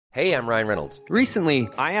Hey, I'm Ryan Reynolds. Recently,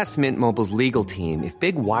 I asked Mint Mobile's legal team if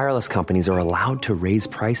big wireless companies are allowed to raise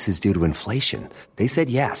prices due to inflation. They said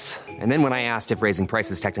yes. And then when I asked if raising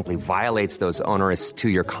prices technically violates those onerous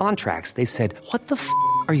two-year contracts, they said, "What the f***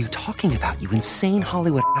 are you talking about, you insane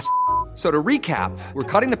Hollywood ass?" So to recap, we're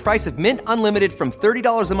cutting the price of Mint Unlimited from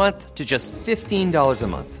 $30 a month to just $15 a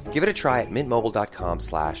month. Give it a try at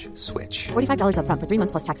mintmobile.com/switch. $45 up front for 3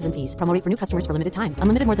 months plus taxes and fees. Promo rate for new customers for limited time.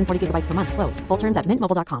 Unlimited more than 40 gigabytes per month. Slows full terms at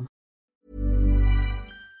mintmobile.com.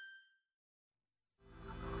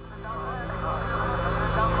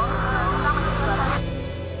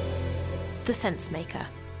 The Sense Maker.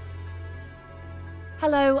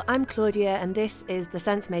 Hello, I'm Claudia, and this is The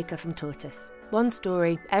Sense Maker from Tortoise. One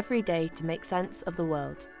story every day to make sense of the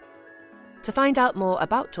world. To find out more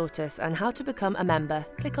about Tortoise and how to become a member,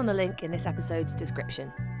 click on the link in this episode's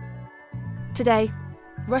description. Today,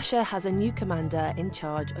 Russia has a new commander in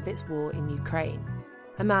charge of its war in Ukraine,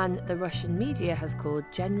 a man the Russian media has called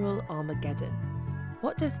General Armageddon.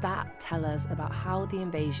 What does that tell us about how the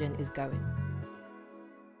invasion is going?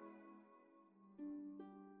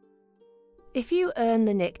 If you earn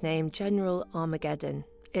the nickname General Armageddon,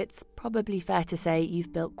 it's probably fair to say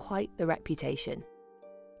you've built quite the reputation.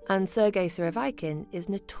 And Sergei Surovikin is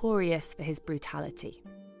notorious for his brutality.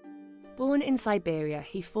 Born in Siberia,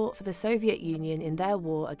 he fought for the Soviet Union in their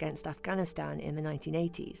war against Afghanistan in the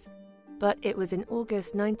 1980s. But it was in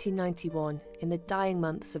August 1991, in the dying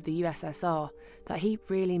months of the USSR, that he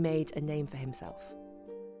really made a name for himself.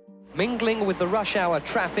 Mingling with the rush hour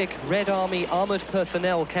traffic, Red Army armoured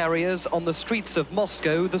personnel carriers on the streets of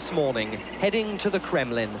Moscow this morning, heading to the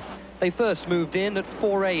Kremlin. They first moved in at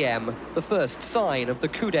 4 a.m., the first sign of the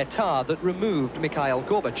coup d'etat that removed Mikhail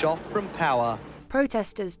Gorbachev from power.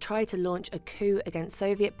 Protesters tried to launch a coup against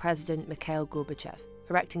Soviet President Mikhail Gorbachev,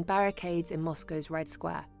 erecting barricades in Moscow's Red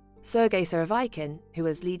Square. Sergei Surovikin, who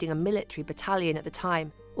was leading a military battalion at the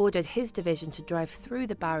time, ordered his division to drive through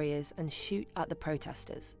the barriers and shoot at the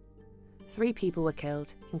protesters. 3 people were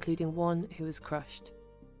killed, including one who was crushed.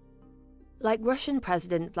 Like Russian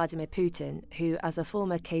President Vladimir Putin, who as a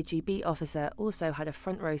former KGB officer also had a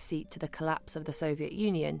front row seat to the collapse of the Soviet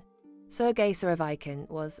Union, Sergei Surovikin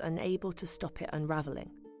was unable to stop it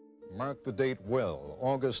unravelling. Mark the date well.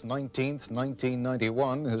 August 19th,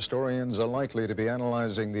 1991. Historians are likely to be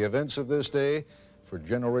analyzing the events of this day for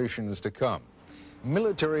generations to come.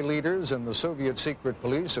 Military leaders and the Soviet secret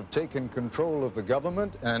police have taken control of the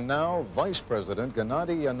government, and now Vice President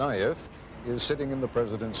Gennady Yanayev is sitting in the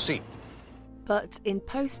president's seat. But in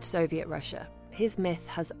post-Soviet Russia, his myth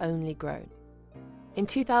has only grown. In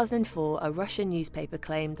 2004, a Russian newspaper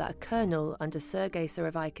claimed that a colonel under Sergei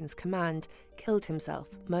Surovikin's command killed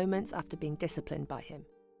himself moments after being disciplined by him.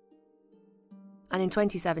 And in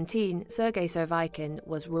 2017, Sergei Surovikin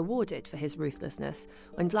was rewarded for his ruthlessness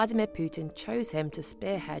when Vladimir Putin chose him to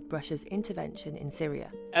spearhead Russia's intervention in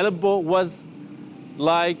Syria. Aleppo was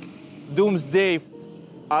like doomsday.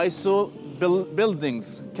 I saw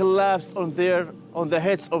buildings collapsed on the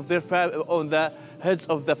heads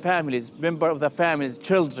of the families, members of the families,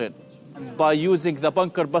 children, by using the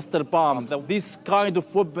bunker buster bombs. This kind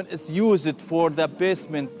of weapon is used for the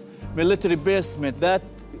basement, military basement. That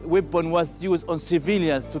weapon was used on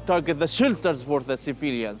civilians to target the shelters for the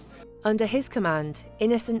civilians. Under his command,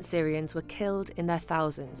 innocent Syrians were killed in their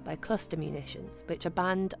thousands by cluster munitions, which are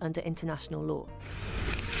banned under international law.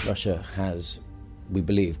 Russia has, we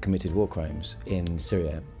believe, committed war crimes in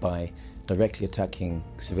Syria by directly attacking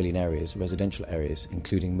civilian areas, residential areas,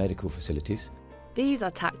 including medical facilities. These are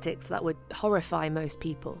tactics that would horrify most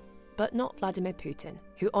people, but not Vladimir Putin,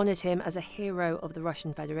 who honoured him as a hero of the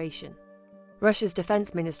Russian Federation. Russia's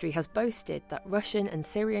defence ministry has boasted that Russian and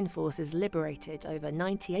Syrian forces liberated over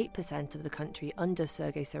 98% of the country under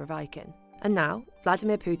Sergei Surovikin. And now,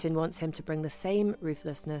 Vladimir Putin wants him to bring the same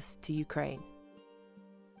ruthlessness to Ukraine.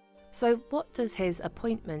 So what does his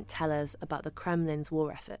appointment tell us about the Kremlin's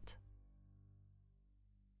war effort?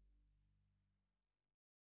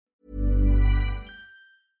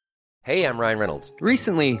 Hey, I'm Ryan Reynolds.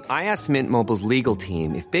 Recently, I asked Mint Mobile's legal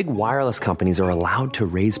team if big wireless companies are allowed to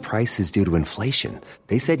raise prices due to inflation.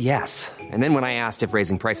 They said yes. And then when I asked if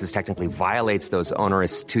raising prices technically violates those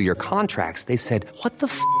onerous two-year contracts, they said, "What the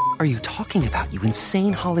f*** are you talking about, you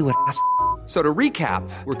insane Hollywood ass?" So to recap,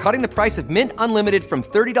 we're cutting the price of Mint Unlimited from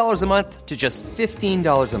 $30 a month to just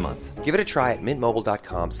 $15 a month. Give it a try at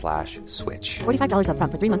mintmobile.com/switch. $45 up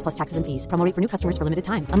front for 3 months plus taxes and fees. Promo rate for new customers for limited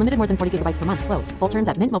time. Unlimited more than 40 gigabytes per month. Slows full terms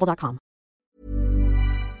at mintmobile.com.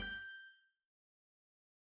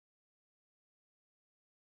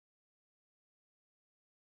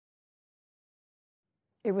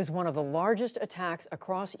 It was one of the largest attacks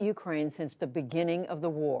across Ukraine since the beginning of the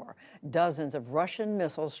war. Dozens of Russian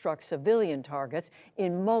missiles struck civilian targets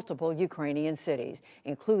in multiple Ukrainian cities,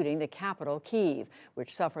 including the capital, Kyiv,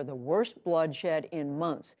 which suffered the worst bloodshed in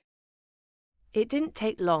months. It didn't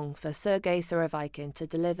take long for Sergei Surovikin to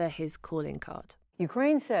deliver his calling card.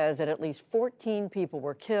 Ukraine says that at least 14 people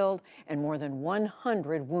were killed and more than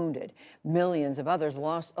 100 wounded. Millions of others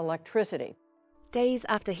lost electricity. Days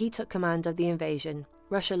after he took command of the invasion,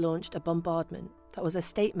 Russia launched a bombardment that was a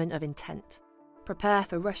statement of intent. Prepare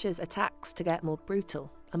for Russia's attacks to get more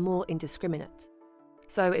brutal and more indiscriminate.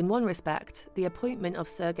 So in one respect, the appointment of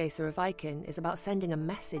Sergei Surovikin is about sending a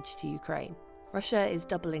message to Ukraine. Russia is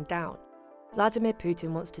doubling down. Vladimir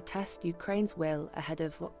Putin wants to test Ukraine's will ahead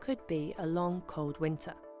of what could be a long, cold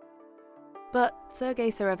winter. But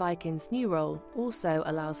Sergei Surovikin's new role also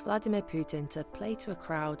allows Vladimir Putin to play to a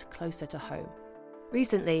crowd closer to home.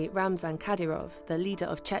 Recently, Ramzan Kadyrov, the leader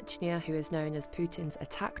of Chechnya who is known as Putin's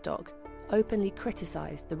attack dog, openly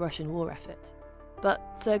criticised the Russian war effort. But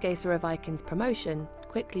Sergei Surovikin's promotion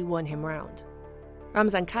quickly won him round.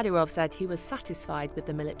 Ramzan Kadyrov said he was satisfied with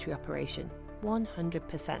the military operation,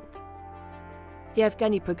 100%.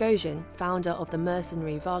 Yevgeny Prigozhin, founder of the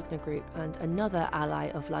mercenary Wagner Group and another ally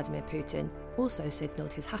of Vladimir Putin, also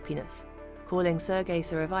signalled his happiness, calling Sergei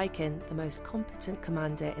Surovikin the most competent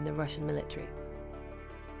commander in the Russian military.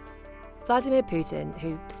 Vladimir Putin,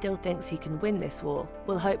 who still thinks he can win this war,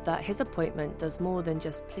 will hope that his appointment does more than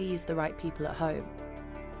just please the right people at home.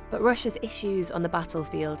 But Russia's issues on the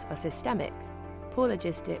battlefield are systemic: poor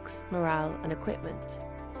logistics, morale and equipment.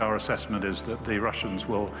 Our assessment is that the Russians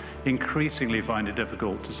will increasingly find it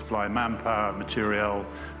difficult to supply manpower, materiel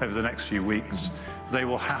over the next few weeks. They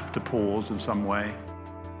will have to pause in some way.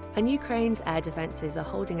 And Ukraine's air defences are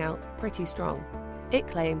holding out pretty strong. It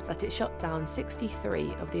claims that it shot down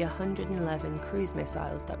 63 of the 111 cruise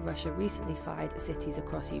missiles that Russia recently fired at cities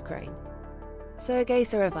across Ukraine. Sergei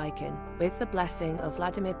Surovikin, with the blessing of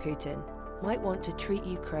Vladimir Putin, might want to treat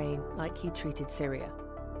Ukraine like he treated Syria.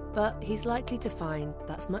 But he's likely to find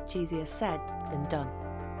that's much easier said than done.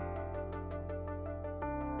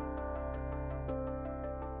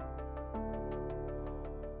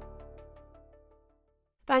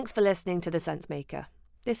 Thanks for listening to The Sensemaker.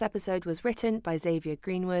 This episode was written by Xavier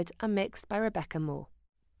Greenwood and mixed by Rebecca Moore.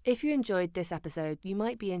 If you enjoyed this episode, you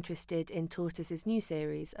might be interested in Tortoise's new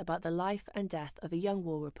series about the life and death of a young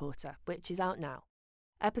war reporter, which is out now.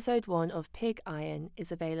 Episode 1 of Pig Iron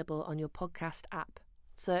is available on your podcast app.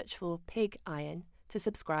 Search for Pig Iron to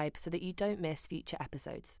subscribe so that you don't miss future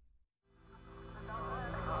episodes.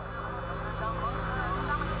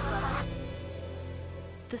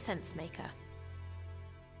 The Sensemaker.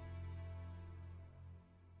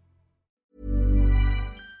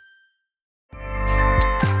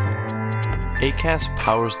 Acast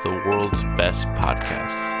powers the world's best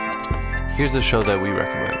podcasts. Here's a show that we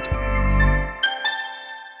recommend.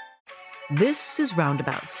 This is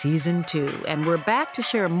Roundabout Season 2, and we're back to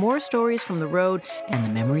share more stories from the road and the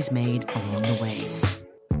memories made along the way.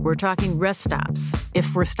 We're talking rest stops.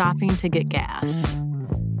 If we're stopping to get gas,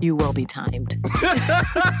 you will be timed.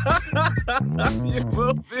 You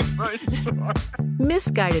will be for sure.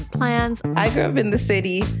 Misguided plans. I grew up in the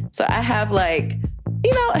city, so I have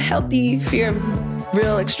a healthy fear of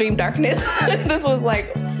real extreme darkness. This was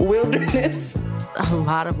like wilderness. A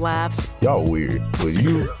lot of laughs. Y'all weird, but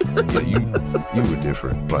you were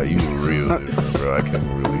different. Like, you were real different, bro. I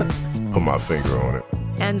can't really put my finger on it.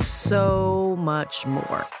 And so much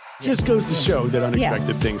more. Just goes to show that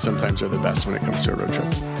unexpected things sometimes are the best when it comes to a road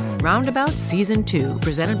trip. Roundabout Season 2,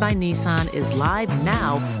 presented by Nissan, is live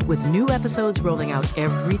now with new episodes rolling out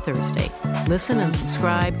every Thursday. Listen and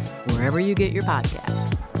subscribe wherever you get your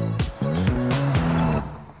podcasts.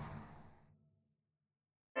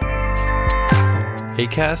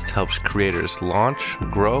 Acast helps creators launch,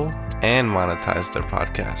 grow, and monetize their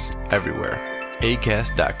podcasts everywhere.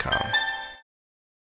 Acast.com.